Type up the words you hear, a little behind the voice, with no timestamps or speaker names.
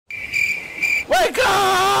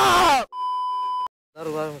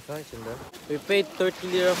baksana içinde. We paid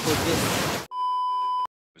 30 lira for this.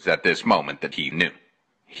 It was at this moment that he knew.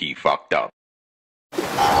 He fucked up.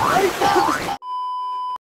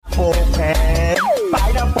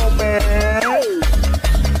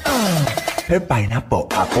 Pineapple,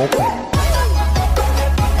 apple.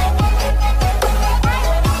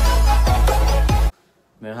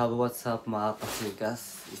 Merhaba, what's up mga Kasirgas?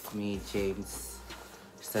 It's me, James.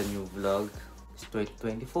 It's a new vlog. It's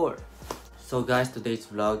 2024. So guys, today's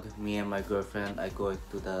vlog, me and my girlfriend are going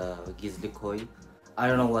to the GirlFriend. I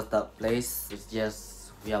don't know what's that place. It's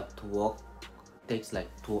just we have to walk. It takes like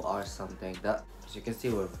 2 hours, something like that. As you can see,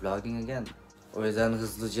 we're vlogging again. O yüzden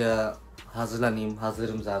hızlıca hazırlanayım.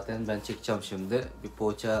 Hazırım zaten. Ben çekeceğim şimdi. Bir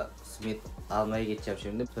poğaça simit almaya geçeceğim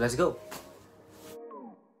şimdi. So let's go.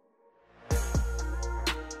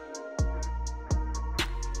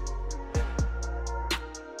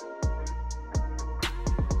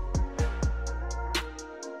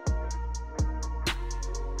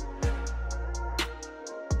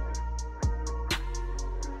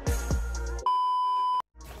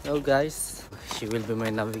 Hello guys, she will be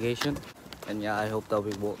my navigation and yeah, I hope that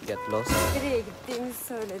we won't get lost. Nereye gittiğimizi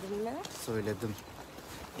söyledin mi? Söyledim.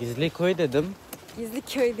 Gizli köy dedim. Gizli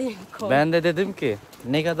köy değil koy. Ben de dedim ki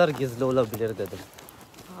ne kadar gizli olabilir dedim.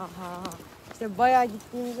 Aha. İşte bayağı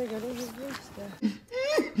gittiğimize göre gizli işte.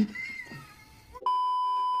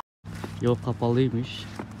 Yol kapalıymış.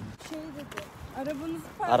 Şey dedi, arabanızı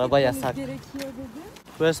park Araba etmeniz yasak. gerekiyor dedi.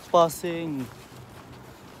 Trespassing.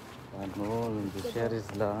 Lan oğlum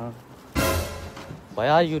düşeriz lan.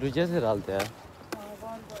 Bayağı yürüyeceğiz herhalde ya. Aa,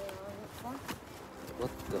 var bayağı. Bak.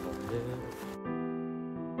 What the hell?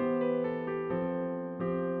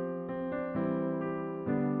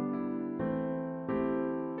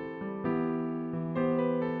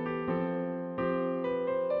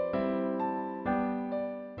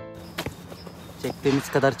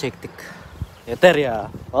 Çektiğimiz kadar çektik. Yeter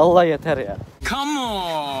ya. Vallahi yeter ya. Come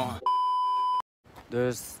on!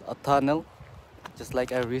 There's a tunnel, just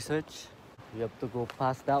like I researched. You have to go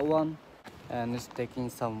past that one, and it's taking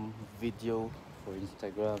some video for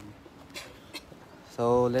Instagram.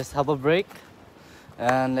 So let's have a break,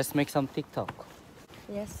 and let's make some TikTok.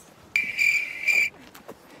 Yes.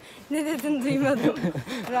 Ne dedin duymadım.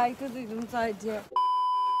 Right'ı duydum sadece.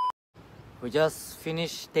 We just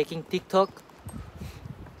finished taking TikTok.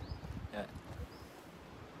 Yeah.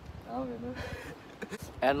 Ne yapıyorsun?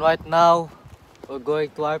 And right now, we're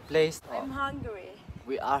going to our place. I'm hungry.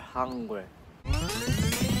 We are hungry.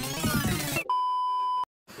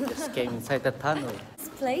 Just came inside the tunnel. This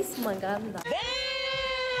place Maganda.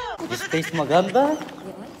 This place maganda? Yes.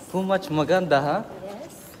 Too much maganda, huh?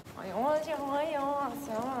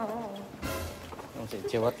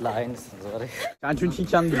 Yes. Cevat'la aynısın, sorry. Sen çünkü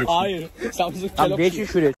Çinçen bileceksin. Hayır. Samsung Tam geçin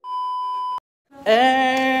şuraya.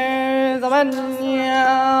 Zaman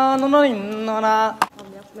ya, Tamam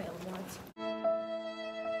yapmayalım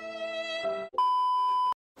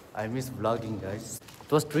hadi. I miss vlogging, guys. It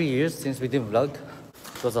was 3 years since we didn't vlog.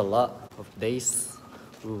 It was a lot of days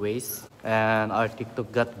we waste, and our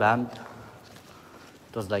TikTok got banned.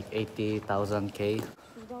 It was like 80,000K.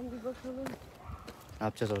 Şuradan bir bakalım. Ne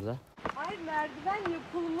yapacağız orada? Hayır, merdiven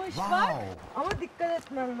yapılmış bak. Ama dikkat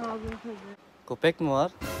etmem lazım tabii. Köpek mi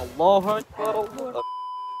var? Allahu Ekber.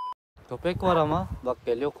 Köpek var ama. Bak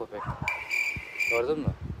geliyor köpek. Gördün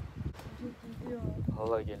mü? Gidiyor.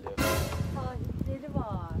 Allah geliyor. Sahipleri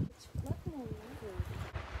var. Çıplak mı oluyor?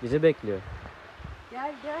 Bizi bekliyor.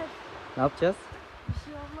 Gel gel. Ne yapacağız? Bir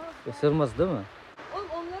şey olmaz. Isırmaz değil mi? Oğlum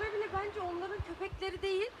onlara bile bence onların köpekleri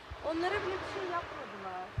değil. Onlara bile bir şey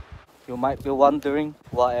yapmadılar. You might be wondering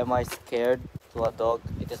why am I scared to a dog?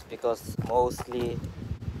 It is because mostly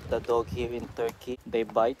the dog here in Turkey they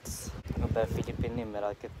bites. Ben Filipinliyim,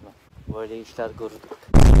 merak etme. Böyle işler gördük.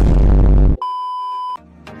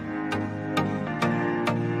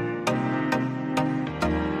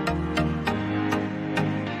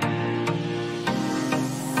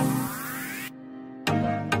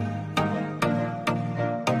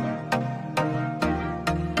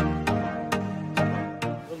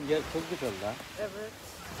 Yer çok güzel lan. Evet.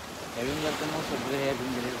 Evim yakın olsa buraya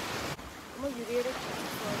bindiririz. Ama yürüyerek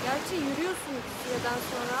çıkıyor. Gerçi yürüyorsun bir süreden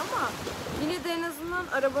sonra ama yine de en azından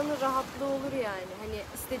arabanın rahatlığı olur yani. Hani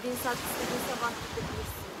istediğin saat istediğin sabah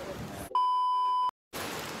gidebilirsin.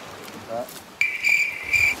 Ha.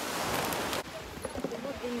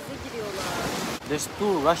 Ama denize giriyorlar. There's 2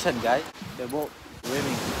 Russian guys. They're both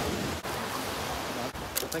swimming.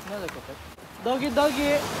 Köpek nerede köpek? Doggy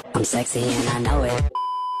doggy. I'm sexy and I know it.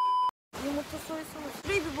 Yumurta soysana.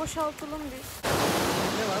 Şurayı bir boşaltalım bir.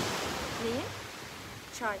 Ne var? Neyi?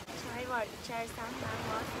 çay. Çay var içersen ben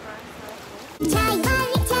varsa ben serpil. Çay var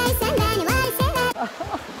içersen ben varsa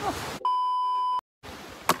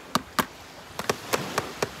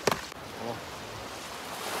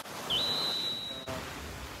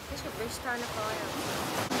Keşke 5 tane falan yaptım.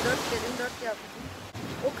 4 dedim 4 yaptım.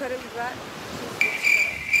 O karabiber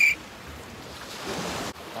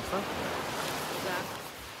Nasıl? güzel.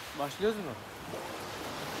 Başlıyoruz mu?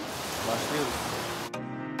 Başlıyoruz.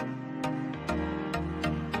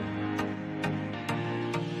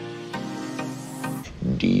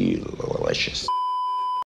 Delicious.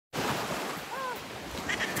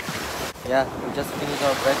 Yeah, we just finished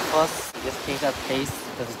our breakfast. We just changed our place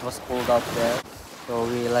because it was cold out there. So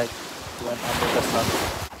we like went under the sun.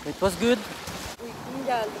 It was good. Uykum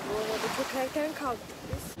geldi bu arada. Çok erken kalktık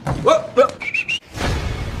biz.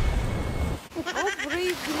 Ama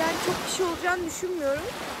burayı bilen çok kişi olacağını düşünmüyorum.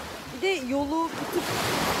 Bir de yolu tutup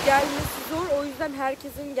gelmesi zor. O yüzden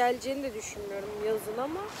herkesin geleceğini de düşünmüyorum yazın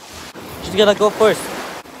ama. She's gonna go first.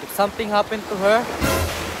 If something happened to her, I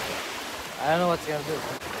don't know what she's gonna do.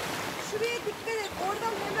 Şuraya dikkat et.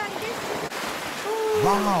 Oradan hemen geç.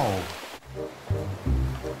 Wow.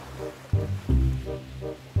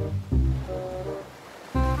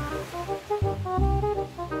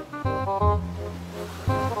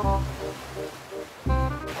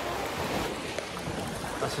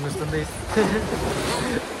 Taşın üstündeyiz.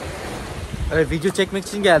 Evet, video çekmek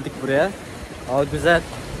için geldik buraya. Hava güzel.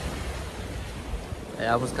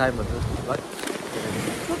 Ayağımız kaymadı. Bak.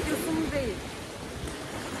 Çok yosunlu değil.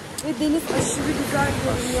 Ve deniz aşırı güzel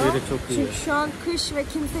görünüyor. Aşırı çok iyi. Çünkü şu an kış ve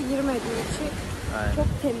kimse girmediği için Aynen.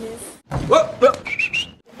 çok temiz. Ama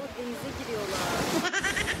denize giriyorlar.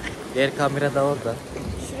 Diğer kamera da orada.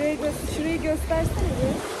 Şurayı göstersene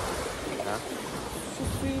bir. Ha?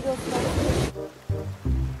 Şu suyu göstersene.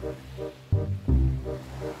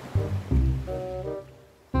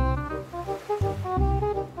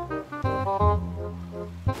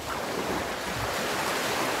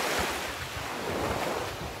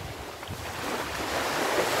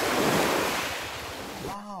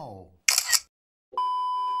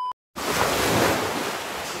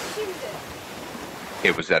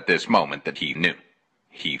 It was at this moment that he knew.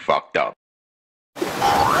 He fucked up.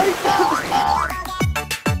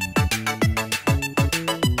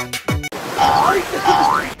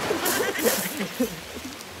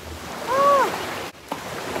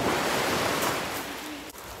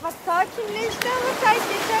 Bak sakinleşti ama sen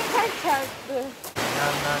geçerken çarptı.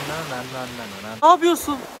 Ne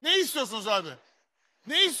yapıyorsun? Ne istiyorsunuz abi?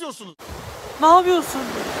 Ne istiyorsunuz? Ne yapıyorsun?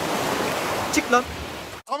 Çık lan.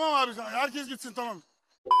 Tamam abi, herkes gitsin, tamam.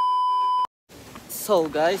 So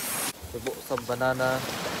guys, we bought some banana,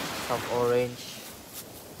 some orange,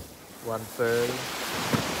 one pearl,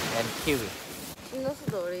 and kiwi. Şimdi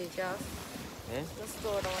nasıl doğrayacağız? Ne? Nasıl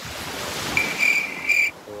doğramak?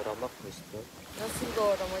 Doğramak mı istiyor? Nasıl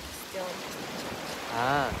doğramak istiyorum?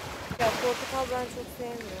 Ha, Ya portakal ben çok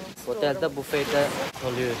sevmiyorum. Nasıl otelde doğramak bufede istiyorsun?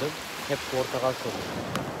 kalıyordum. Hep portakal çalıyordum.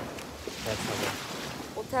 Her sabah.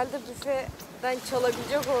 Otelde büfeden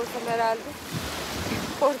çalabilecek olsam herhalde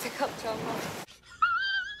portakal çalmam.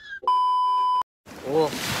 Oh.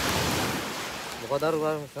 Bu kadar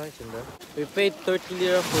varmış lan içinde. We paid 30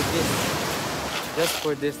 lira for this. Just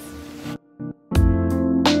for this.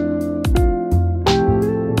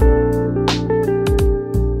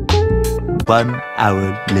 One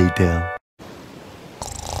hour later.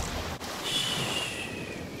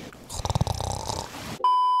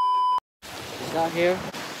 She's not here.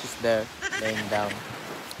 She's there, laying down.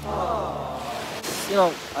 You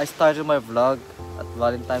know, I started my vlog at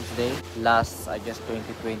Valentine's Day last, I guess,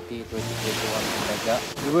 2020, 2021, something like that.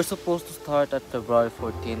 We were supposed to start at February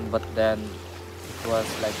 14, but then it was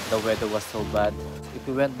like the weather was so bad. If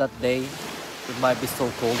we went that day, it might be so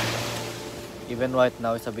cold. Even right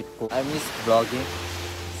now, it's a bit cold. I miss vlogging.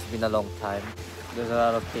 It's been a long time. There's a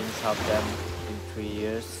lot of things happened in 3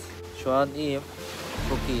 years. Şu an iyiyim.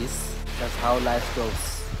 Cookies. That's how life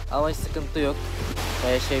goes. Ama hiç sıkıntı yok.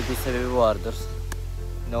 Her şey bir sebebi vardır.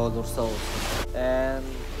 Ne olursa olsun. And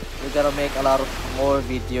we're gonna make a lot of more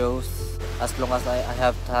videos as long as I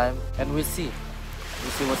have time. And we'll see.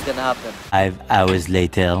 We'll see what's gonna happen. 5 hours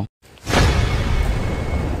later.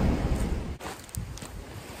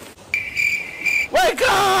 Wake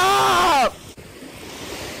up!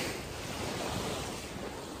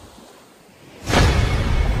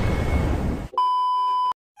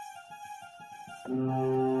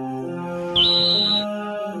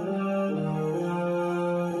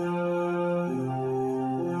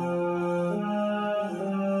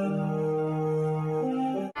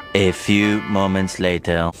 A few moments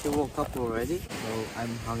later. She woke up already, so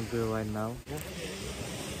I'm hungry right now.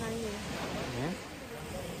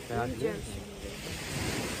 Yiyeceğim şimdi.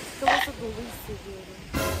 Tıklamasa dolu hissediyorum.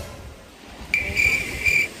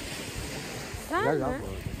 Güzel mi?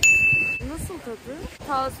 Nasıl tadı?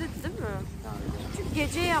 Taze değil mi? Çünkü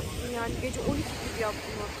gece yaptım yani. Gece 12 gibi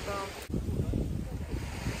yaptım hatta.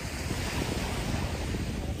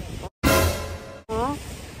 Aa,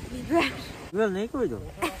 biber. Biber neyi koydun?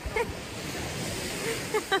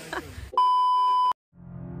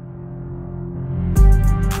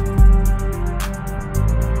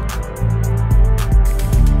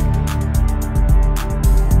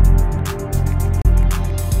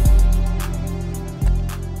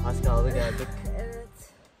 Az kaldı geldik. Evet.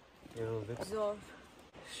 Yorulduk. Zor.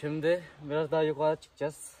 Şimdi biraz daha yukarı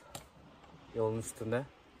çıkacağız. Yolun üstünde.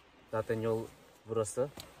 Zaten yol burası.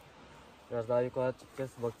 Biraz daha yukarı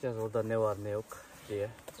çıkacağız. Bakacağız orada ne var ne yok diye.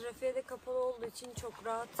 Trafiğe de kapalı olduğu için çok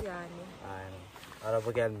rahat yani. Aynen.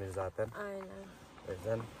 Araba gelmiyor zaten. Aynen. O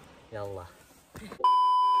yüzden yallah.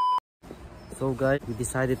 So guys, we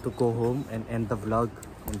decided to go home and end the vlog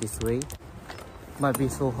in this way. It might be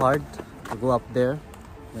so hard to go up there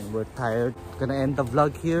when we're tired. Gonna end the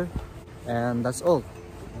vlog here and that's all.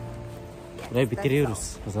 Burayı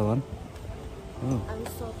bitiriyoruz o zaman. I'm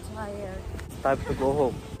so tired. It's time to go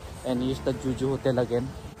home and use the Juju Hotel again.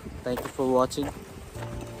 Thank you for watching.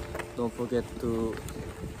 Don't forget to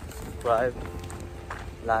subscribe,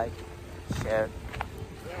 like, share,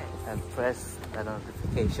 and press the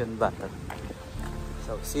notification button.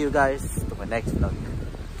 So see you guys to my next vlog.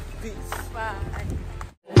 Peace. Bye.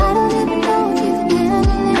 I don't even know if you can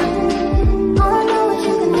handle it. All I know is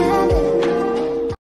you